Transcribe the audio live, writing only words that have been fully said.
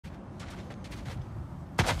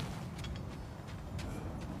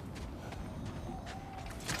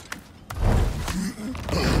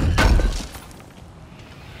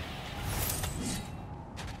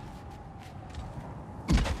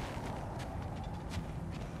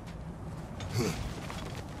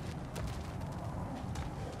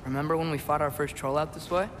Remember when we fought our first troll out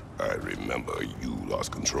this way? I remember you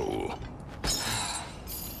lost control.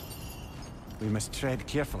 We must tread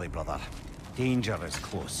carefully, brother. Danger is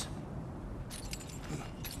close.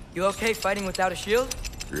 You okay fighting without a shield?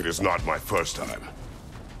 It is not my first time.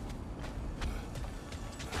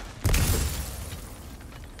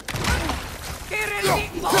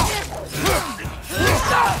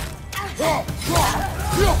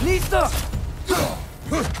 Listo!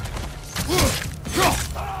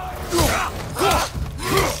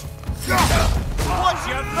 What's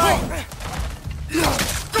your name?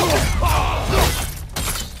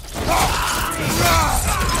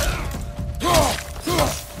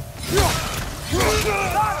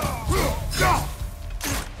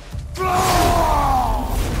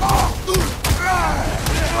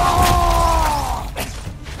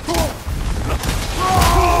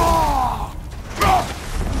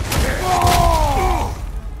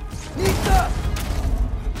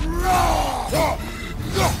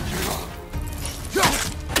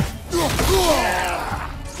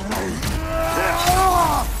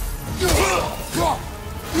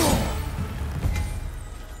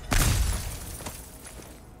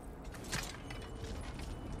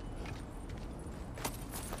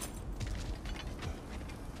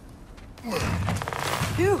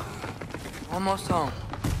 Phew! Almost home.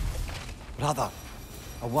 Brother,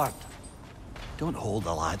 a word. Don't hold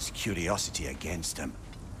the lad's curiosity against him.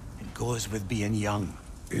 It goes with being young.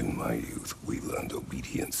 In my youth, we learned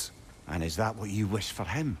obedience. And is that what you wish for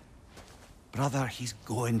him? Brother, he's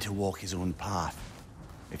going to walk his own path.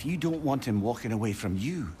 If you don't want him walking away from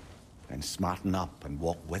you, then smarten up and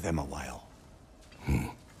walk with him a while.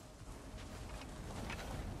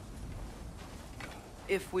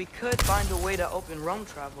 If we could find a way to open roam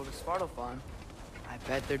travel to Svartalfheim, I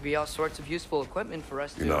bet there'd be all sorts of useful equipment for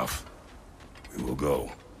us to... Enough. We will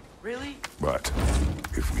go. Really? But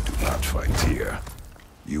if we do not find Tyr,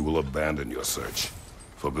 you will abandon your search.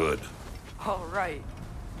 For good. All right.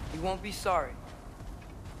 You won't be sorry.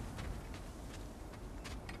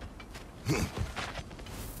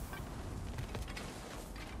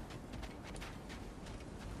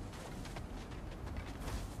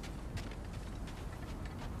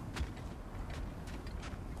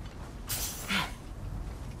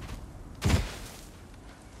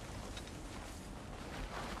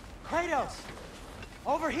 Kratos!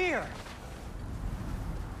 Over here!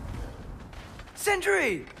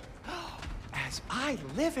 Sentry! As I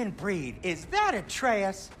live and breathe, is that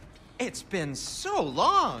Atreus? It's been so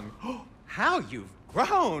long! How you've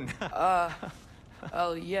grown!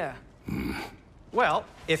 Oh, yeah. Well,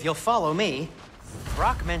 if you'll follow me,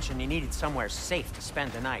 Brock mentioned you needed somewhere safe to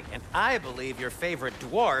spend the night, and I believe your favorite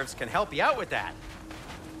dwarves can help you out with that.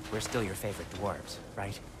 We're still your favorite dwarves,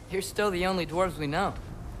 right? You're still the only dwarves we know.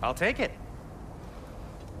 I'll take it.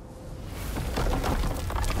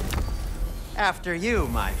 After you,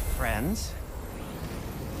 my friends.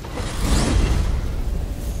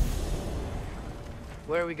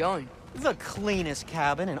 Where are we going? The cleanest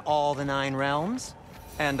cabin in all the 9 realms.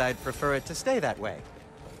 And I'd prefer it to stay that way.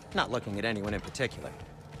 Not looking at anyone in particular.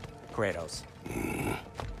 Kratos.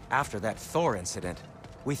 After that Thor incident,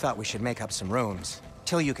 we thought we should make up some rooms,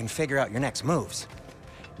 till you can figure out your next moves.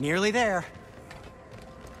 Nearly there.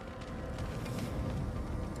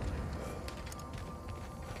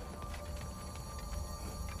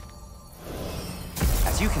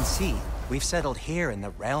 As you can see, we've settled here in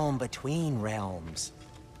the realm between realms.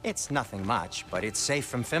 It's nothing much, but it's safe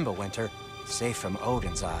from Fimbulwinter, safe from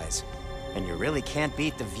Odin's eyes. And you really can't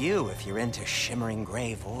beat the view if you're into shimmering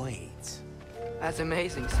gray voids. That's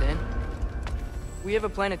amazing, Sin. We have a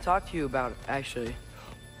plan to talk to you about, actually.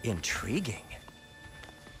 Intriguing.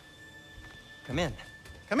 Come in.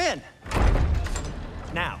 Come in!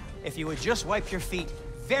 Now, if you would just wipe your feet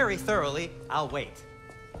very thoroughly, I'll wait.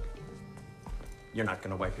 You're not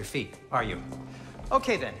gonna wipe your feet, are you?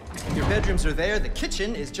 Okay then. Your bedrooms are there, the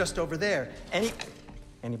kitchen is just over there.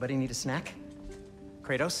 Anybody need a snack?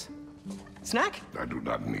 Kratos? Snack? I do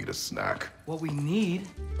not need a snack. What we need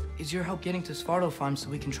is your help getting to Svartalfheim so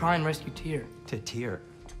we can try and rescue Tyr. To Tyr?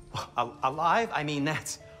 Alive? I mean,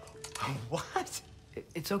 that's... What?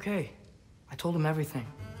 It's okay. I told him everything.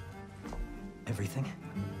 Everything?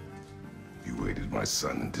 You aided my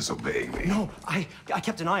son in disobeying me. No, I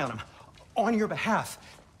kept an eye on him. On your behalf.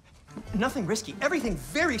 Nothing risky, everything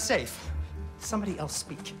very safe. Somebody else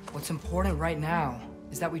speak. What's important right now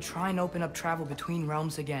is that we try and open up travel between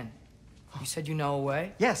realms again. You said you know a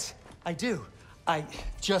way? Yes, I do.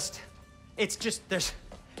 It's just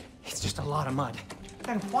a lot of mud.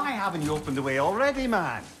 Then why haven't you opened the way already,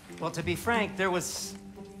 man? Well, to be frank, there was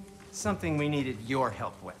something we needed your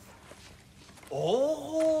help with.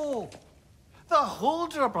 Oh! The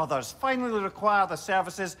Holder brothers finally require the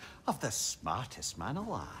services of the smartest man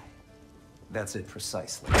alive. That's it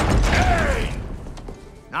precisely. Hey!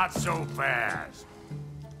 Not so fast.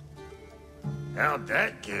 How'd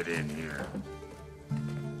that get in here?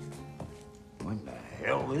 What the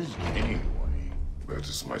hell is it anyway? That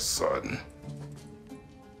is my son.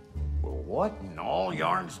 Well, what in all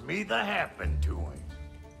yarns me that happened to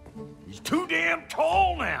him? He's too damn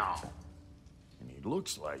tall now. And he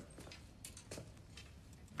looks like...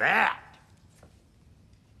 that.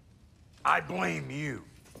 I blame you.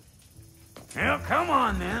 Well, come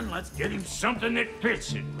on then. Let's get him something that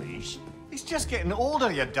fits at least. He's just getting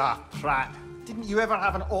older, you daft prat. Didn't you ever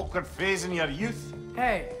have an awkward phase in your youth?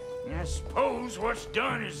 Hey, I suppose what's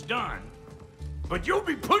done is done. But you'll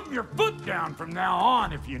be putting your foot down from now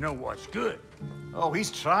on if you know what's good. Oh,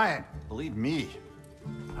 he's trying. Believe me.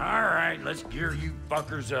 All right, let's gear you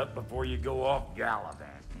fuckers up before you go off gallivanting.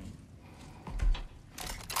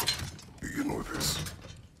 Begin with this.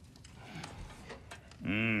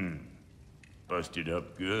 Busted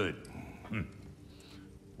up good.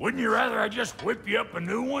 Wouldn't you rather I just whip you up a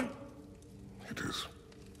new one? It is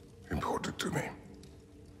important to me.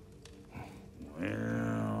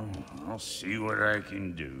 Well, I'll see what I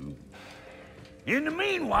can do. In the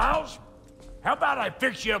meanwhile, how about I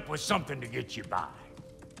fix you up with something to get you by?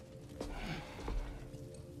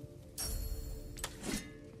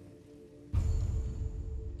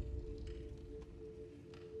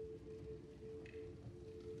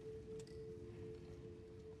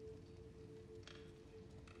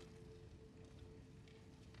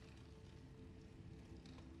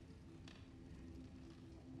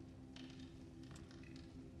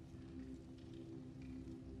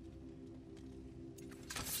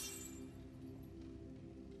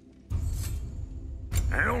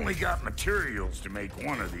 I only got materials to make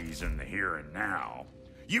one of these in the here and now.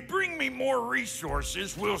 You bring me more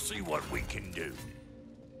resources, we'll see what we can do.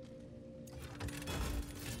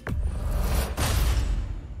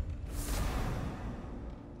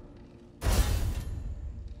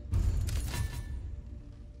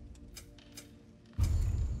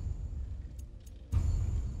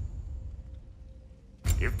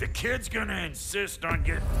 If the kid's gonna insist on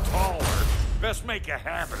getting taller, best make a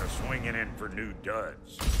habit of swinging in for new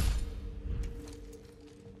duds.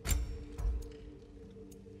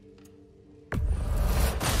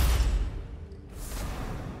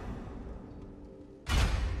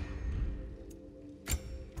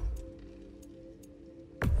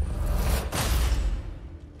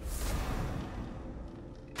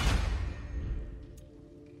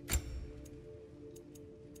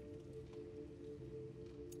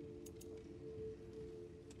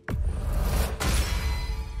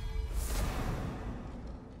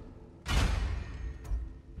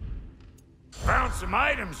 Found some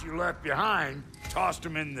items you left behind, tossed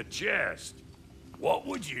them in the chest. What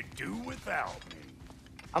would you do without me?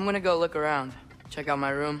 I'm gonna go look around. Check out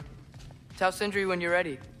my room. Tell Sindri when you're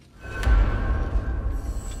ready.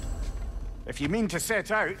 If you mean to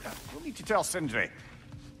set out, we'll need to tell Sindri.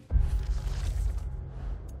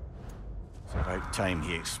 It's about time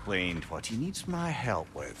he explained what he needs my help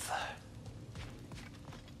with.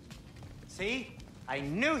 See? I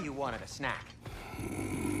knew you wanted a snack.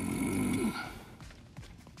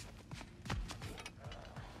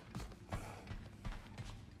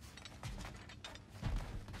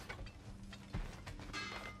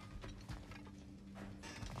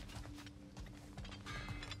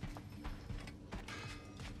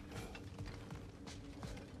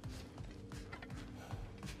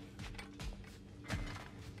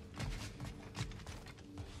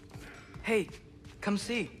 Hey, come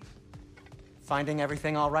see. Finding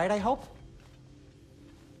everything all right, I hope?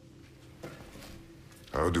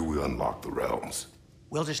 How do we unlock the realms?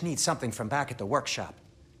 We'll just need something from back at the workshop.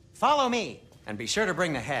 Follow me, and be sure to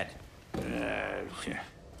bring the head.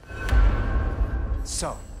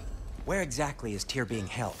 So, where exactly is Tyr being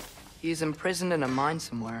held? He's imprisoned in a mine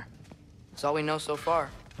somewhere. That's all we know so far.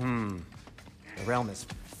 The realm is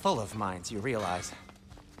full of mines, you realize.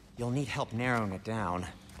 You'll need help narrowing it down.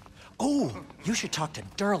 Oh, you should talk to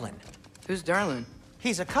Derlin. Who's Darlin?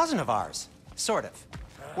 He's a cousin of ours, sort of.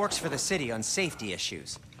 Works for the city on safety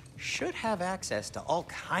issues. Should have access to all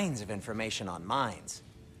kinds of information on mines.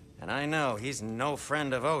 And I know he's no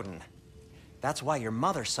friend of Odin. That's why your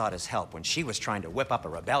mother sought his help when she was trying to whip up a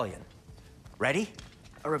rebellion. Ready?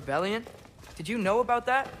 A rebellion? Did you know about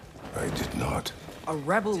that? I did not. A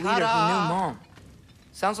rebel leader who knew Mom.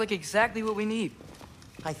 Sounds like exactly what we need.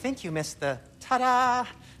 I think you missed the ta-da.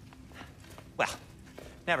 Well,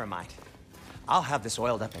 never mind. I'll have this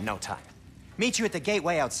oiled up in no time. Meet you at the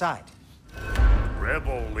gateway outside.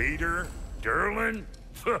 rebel leader, Durlin?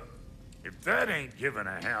 If that ain't giving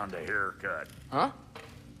a hound a haircut. Huh?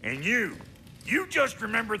 And you just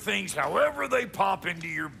remember things however they pop into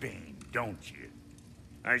your bean, don't you?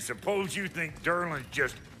 I suppose you think Durlin's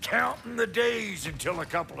just counting the days until a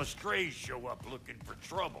couple of strays show up looking for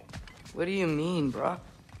trouble. What do you mean, Brock?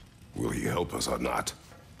 Will he help us or not?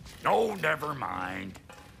 No, never mind.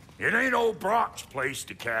 It ain't old Brock's place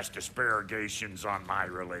to cast aspersions on my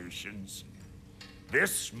relations.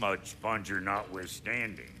 This smudge sponger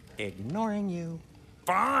notwithstanding. Ignoring you.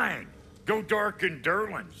 Fine. Go darken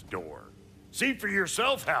Durlin's door. See for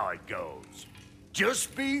yourself how it goes.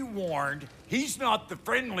 Just be warned, he's not the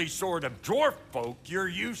friendly sort of dwarf folk you're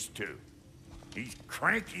used to. He's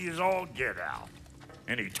cranky as all get out.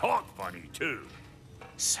 And he talk funny, too.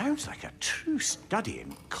 Sounds like a true study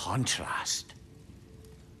in contrast.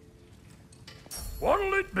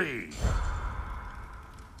 What'll it be?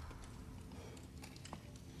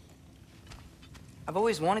 I've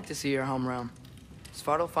always wanted to see your home realm.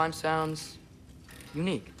 Svartalfheim sounds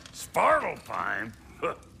unique. Svartalfheim?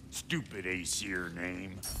 Huh, stupid Aesir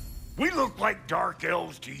name. We look like dark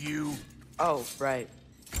elves to you. Oh, right.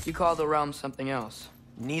 You call the realm something else.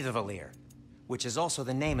 Nidavellir, which is also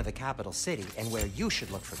the name of the capital city and where you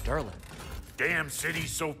should look for Durlin. Damn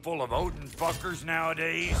city's so full of Odin fuckers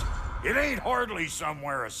nowadays. It ain't hardly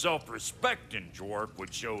somewhere a self-respecting dwarf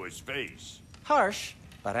would show his face. Harsh,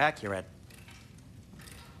 but accurate.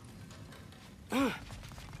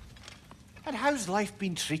 And how's life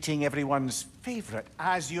been treating everyone's favorite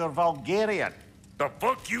Azure Vulgarian? The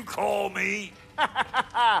fuck you call me?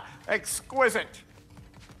 Exquisite.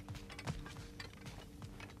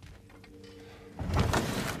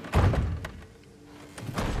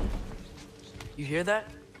 You hear that?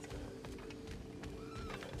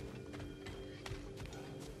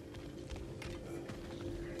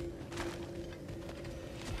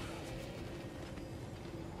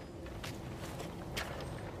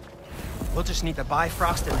 We'll just need the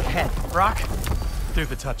Bifrost in the head. Brock, do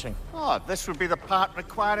the touching. Oh, this would be the part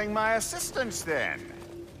requiring my assistance then.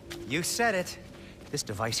 You said it. This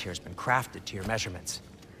device here has been crafted to your measurements.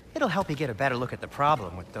 It'll help you get a better look at the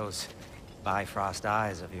problem with those Bifrost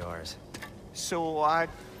eyes of yours. So,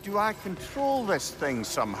 do I control this thing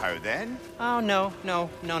somehow then? Oh,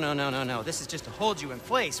 no. This is just to hold you in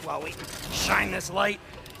place while we shine this light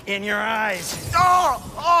in your eyes.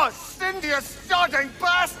 Oh, Cindy, you sodding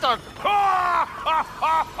bastard!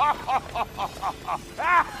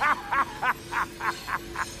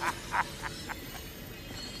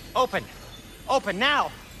 Open! Open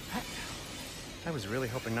now! I was really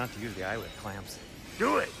hoping not to use the eyelid clamps.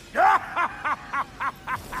 Do it.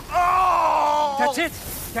 Oh! That's it!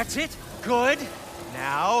 That's it! Good!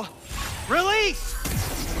 Now, release!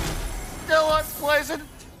 Still unpleasant.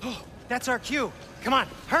 Oh, that's our cue. Come on,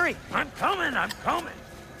 hurry! I'm coming.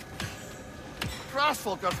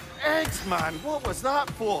 Grassful of eggs, man. What was that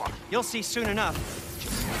for? You'll see soon enough.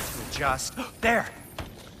 Just need to adjust. There!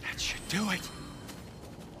 That should do it.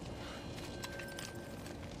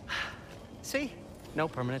 See? No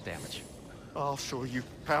permanent damage. I'll show you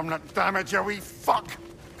permanent damage, you wee fuck.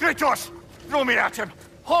 Kratos, throw me at him.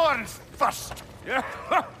 Horns first.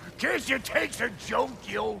 Guess you takes a joke,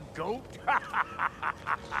 you old goat.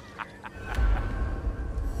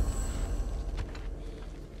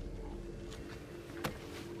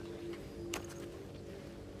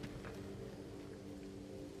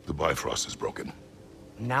 The Bifrost is broken.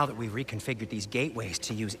 Now that we've reconfigured these gateways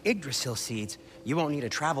to use Yggdrasil seeds, you won't need a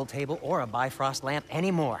travel table or a Bifrost lamp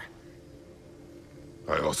anymore.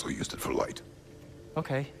 I also used it for light.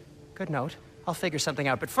 Okay, good note. I'll figure something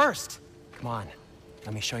out, but first, come on,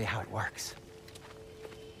 let me show you how it works.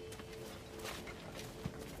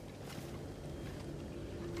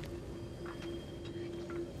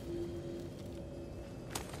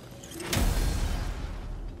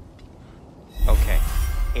 Okay,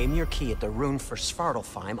 aim your key at the rune for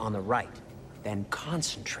Svartalfheim on the right, then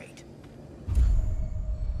concentrate.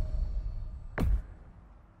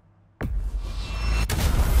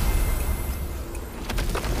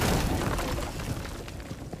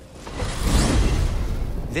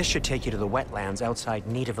 This should take you to the wetlands outside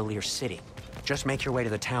Nidavellir City. Just make your way to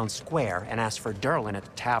the town square and ask for Durlin at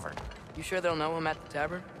the tavern. You sure they'll know him at the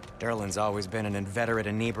tavern? Durlin's always been an inveterate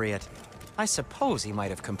inebriate. I suppose he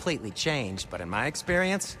might have completely changed, but in my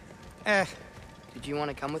experience, Did you want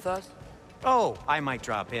to come with us? Oh, I might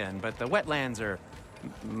drop in, but the wetlands are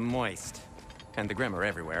moist. And the Grim are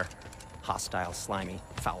everywhere. Hostile, slimy,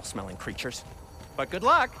 foul-smelling creatures. But good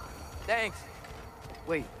luck! Thanks.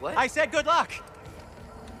 Wait, what? I said good luck!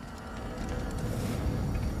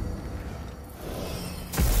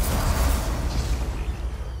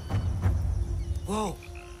 Whoa,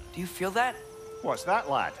 do you feel that? What's that,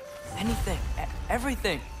 lad? Anything,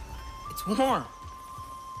 everything. It's warm.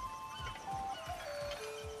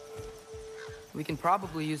 We can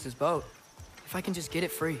probably use this boat, if I can just get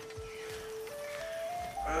it free.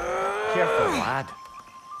 Careful, lad.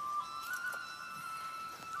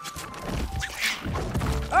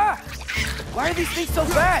 Ah! Why are these things so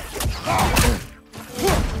fast?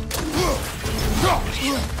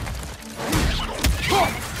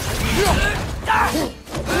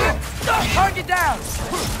 Target down!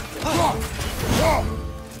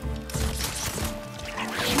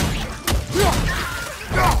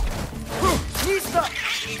 Knee stuck!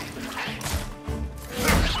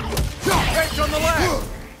 Wrench on the left!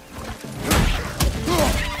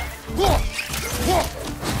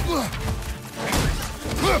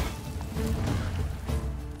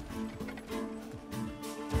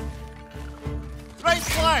 Right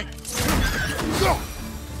flank!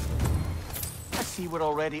 I see we're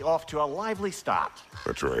already off to a lively start.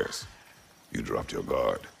 Atreus, you dropped your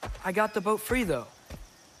guard. I got the boat free, though.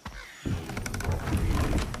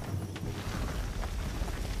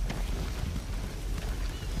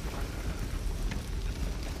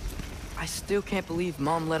 I still can't believe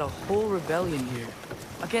Mom led a whole rebellion here.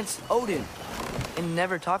 Against Odin. And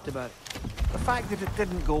never talked about it. The fact that it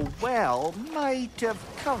didn't go well might have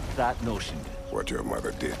curved that notion. What your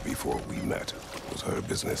mother did before we met was her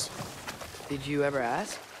business. Did you ever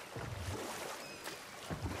ask?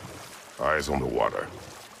 Eyes on the water.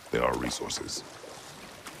 There are resources.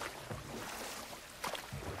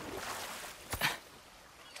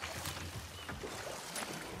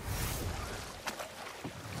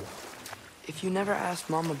 If you never asked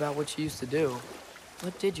Mom about what she used to do,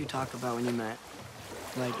 what did you talk about when you met?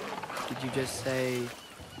 Like, did you just say...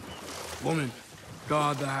 Woman,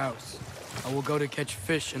 guard the house. I will go to catch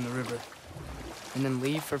fish in the river. And then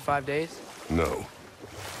leave for 5 days? No.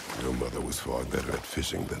 Your mother was far better at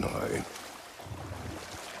fishing than I.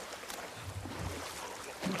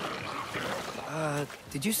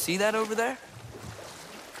 Did you see that over there?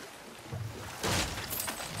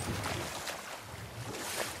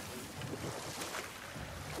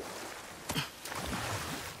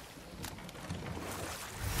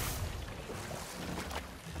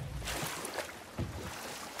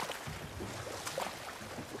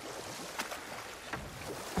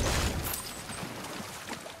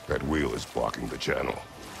 That wheel is blocking the channel.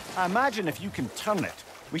 I imagine if you can turn it,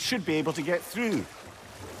 we should be able to get through.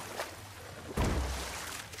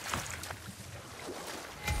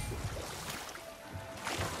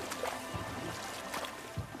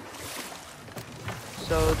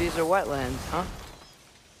 So these are wetlands, huh?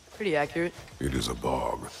 Pretty accurate. It is a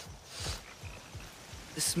bog.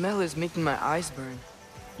 The smell is making my eyes burn.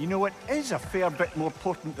 You know, it is a fair bit more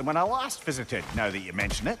potent than when I last visited, now that you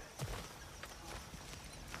mention it.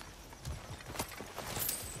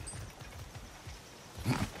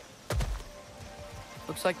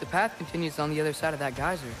 Looks like the path continues on the other side of that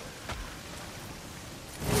geyser.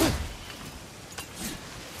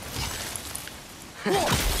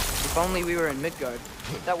 If only we were in Midgard.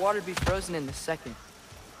 That water'd be frozen in a second.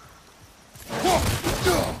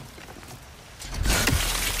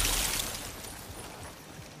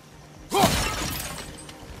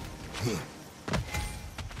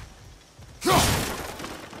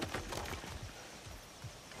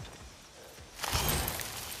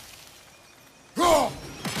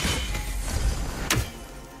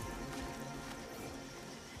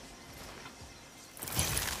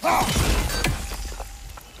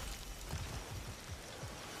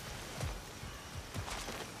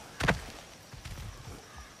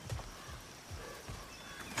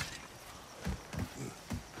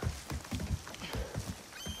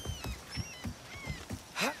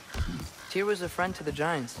 Tyr was a friend to the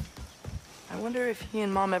Giants. I wonder if he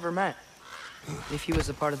and Mom ever met. If he was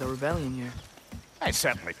a part of the rebellion here. It's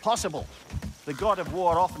certainly possible. The god of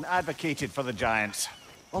war often advocated for the Giants.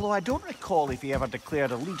 Although I don't recall if he ever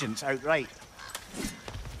declared allegiance outright.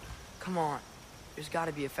 Come on. There's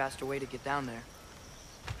gotta be a faster way to get down there.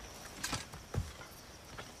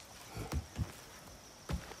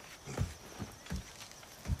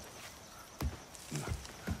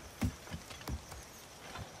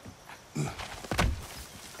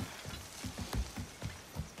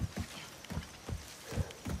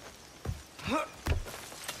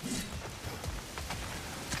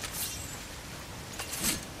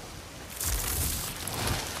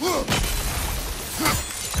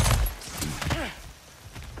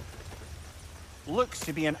 Looks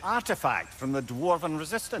to be an artifact from the Dwarven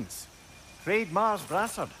Resistance. Freyd Mars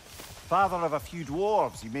Brassard, father of a few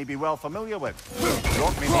dwarves you may be well familiar with.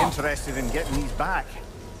 York may be interested in getting these back.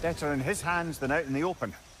 Better in his hands than out in the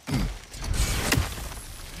open.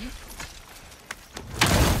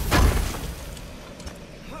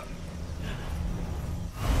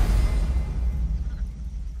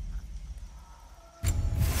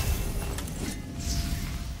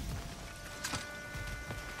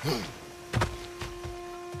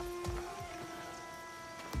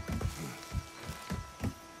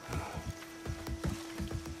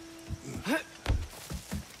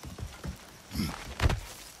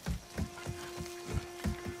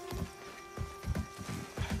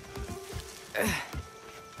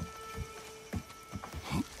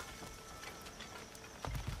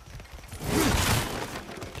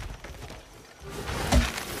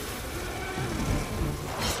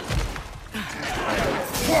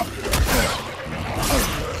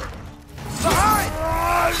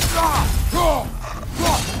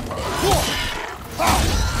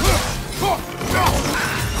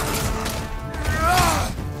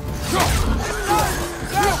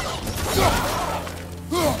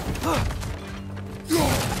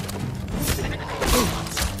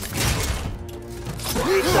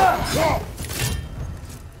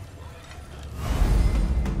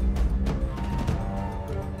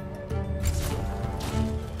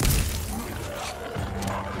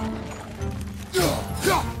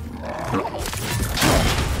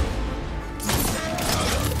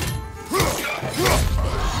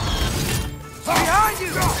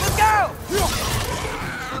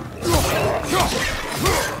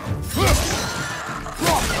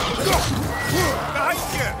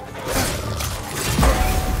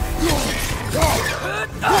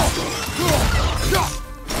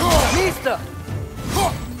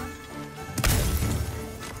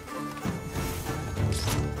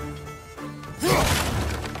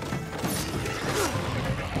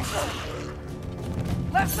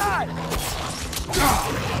 Left side!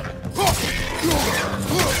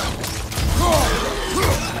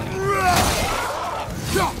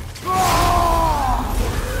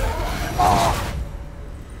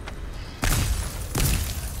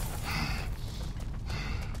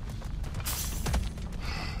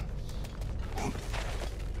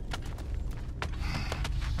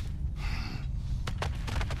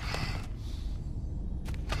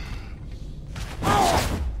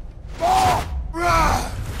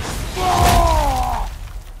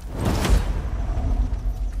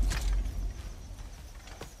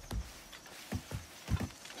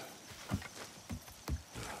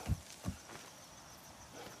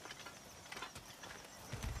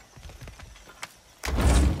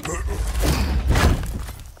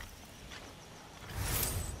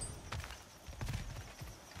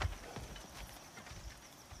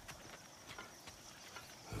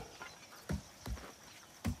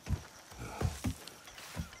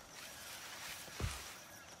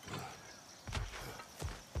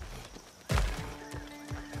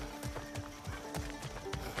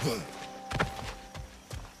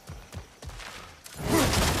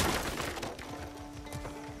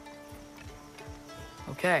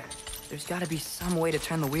 Okay, there's gotta be some way to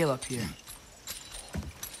turn the wheel up here.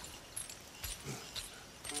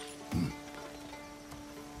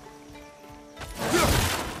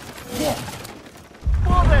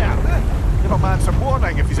 Whoa there! Give a man some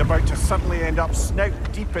warning if he's about to suddenly end up snout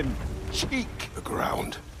deep in cheek. The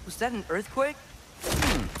ground. Was that an earthquake?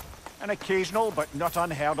 An occasional but not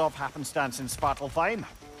unheard of happenstance in Svartalfheim.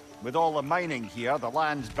 With all the mining here, the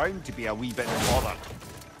land's bound to be a wee bit bothered.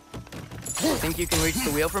 Think you can reach the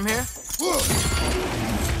wheel from here?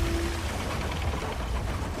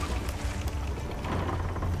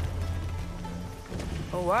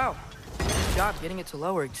 Oh wow, good job getting it to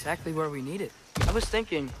lower exactly where we need it. I was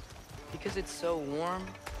thinking, because it's so warm,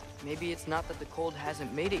 maybe it's not that the cold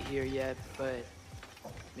hasn't made it here yet, but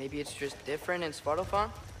maybe it's just different in Svartalfheim?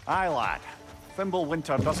 Aye, lad.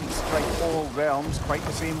 Winter doesn't strike all realms quite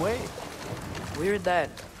the same way. Weird that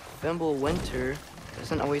Winter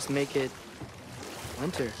doesn't always make it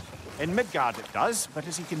winter. In Midgard it does, but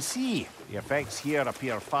as you can see, the effects here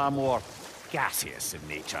appear far more gaseous in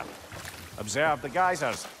nature. Observe the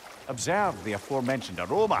geysers. Observe the aforementioned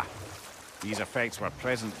aroma. These effects were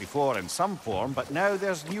present before in some form, but now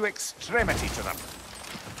there's new extremity to them.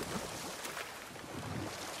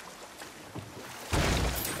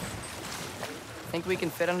 Think we can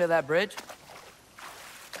fit under that bridge?